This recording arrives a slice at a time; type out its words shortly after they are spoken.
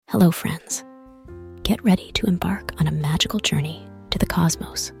Hello, friends. Get ready to embark on a magical journey to the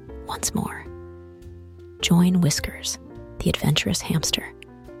cosmos once more. Join Whiskers, the adventurous hamster,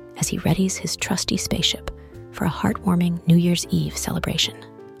 as he readies his trusty spaceship for a heartwarming New Year's Eve celebration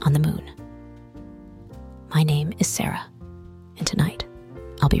on the moon. My name is Sarah, and tonight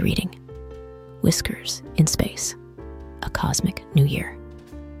I'll be reading Whiskers in Space, A Cosmic New Year.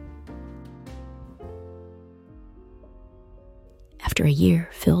 After a year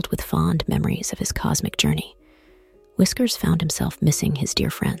filled with fond memories of his cosmic journey, Whiskers found himself missing his dear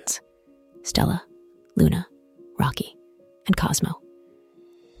friends, Stella, Luna, Rocky, and Cosmo.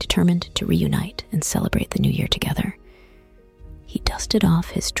 Determined to reunite and celebrate the new year together, he dusted off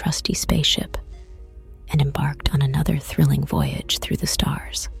his trusty spaceship and embarked on another thrilling voyage through the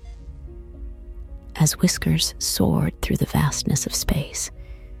stars. As Whiskers soared through the vastness of space,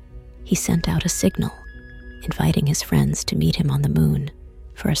 he sent out a signal inviting his friends to meet him on the moon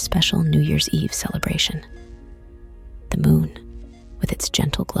for a special New Year's Eve celebration. The moon, with its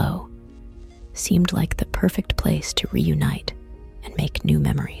gentle glow, seemed like the perfect place to reunite and make new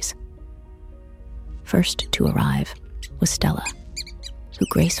memories. First to arrive was Stella, who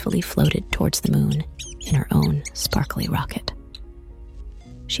gracefully floated towards the moon in her own sparkly rocket.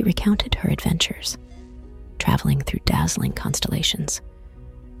 She recounted her adventures, traveling through dazzling constellations,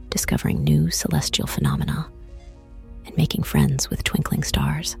 discovering new celestial phenomena, and making friends with twinkling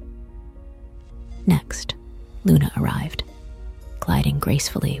stars. Next, Luna arrived, gliding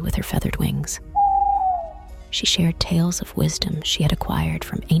gracefully with her feathered wings. She shared tales of wisdom she had acquired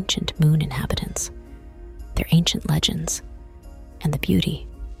from ancient moon inhabitants, their ancient legends, and the beauty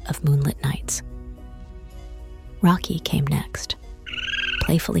of moonlit nights. Rocky came next,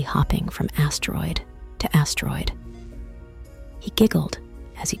 playfully hopping from asteroid to asteroid. He giggled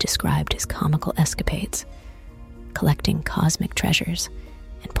as he described his comical escapades, collecting cosmic treasures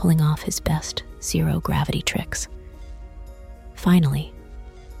and pulling off his best zero-gravity tricks. Finally,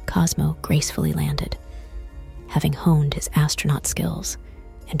 Cosmo gracefully landed, having honed his astronaut skills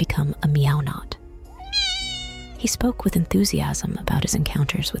and become a meownaut. He spoke with enthusiasm about his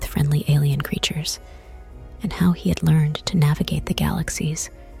encounters with friendly alien creatures and how he had learned to navigate the galaxies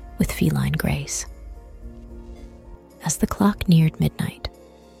with feline grace. As the clock neared midnight,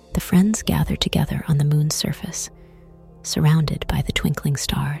 the friends gathered together on the moon's surface, surrounded by the twinkling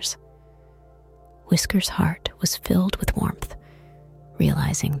stars. Whiskers' heart was filled with warmth,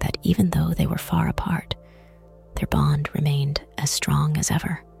 realizing that even though they were far apart, their bond remained as strong as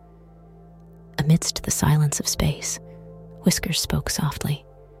ever. Amidst the silence of space, Whiskers spoke softly.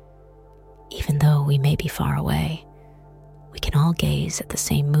 Even though we may be far away, we can all gaze at the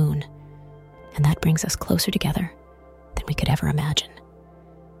same moon, and that brings us closer together than we could ever imagine.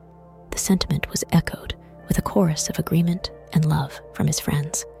 The sentiment was echoed with a chorus of agreement and love from his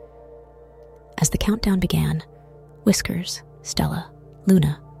friends. As the countdown began, Whiskers, Stella,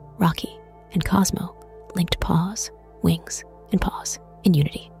 Luna, Rocky, and Cosmo linked paws, wings, and paws in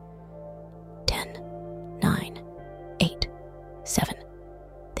unity. 10, 9, 8, 7,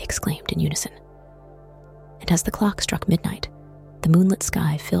 they exclaimed in unison. And as the clock struck midnight, the moonlit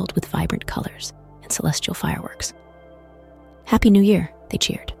sky filled with vibrant colors and celestial fireworks. "Happy New Year," they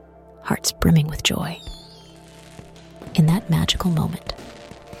cheered, hearts brimming with joy. In that magical moment,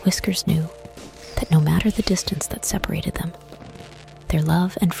 Whiskers knew that no matter the distance that separated them, their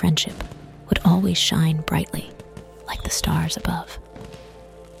love and friendship would always shine brightly like the stars above.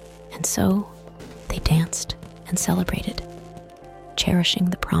 And so they danced and celebrated, cherishing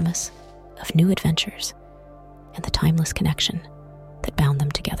the promise of new adventures and the timeless connection that bound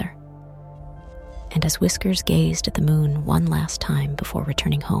them together. And as Whiskers gazed at the moon one last time before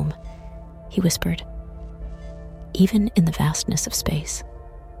returning home, he whispered, "Even in the vastness of space,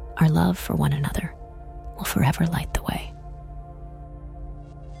 our love for one another will forever light the way."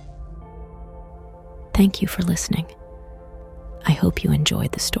 Thank you for listening. I hope you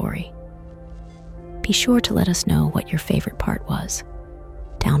enjoyed the story. Be sure to let us know what your favorite part was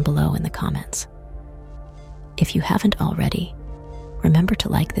down below in the comments. If you haven't already, remember to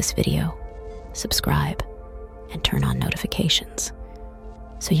like this video, subscribe, and turn on notifications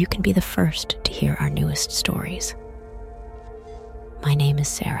so you can be the first to hear our newest stories. My name is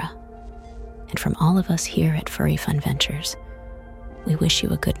Sarah, and from all of us here at Furry Fun Ventures, we wish you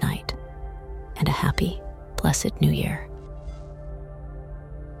a good night and a happy, blessed New Year.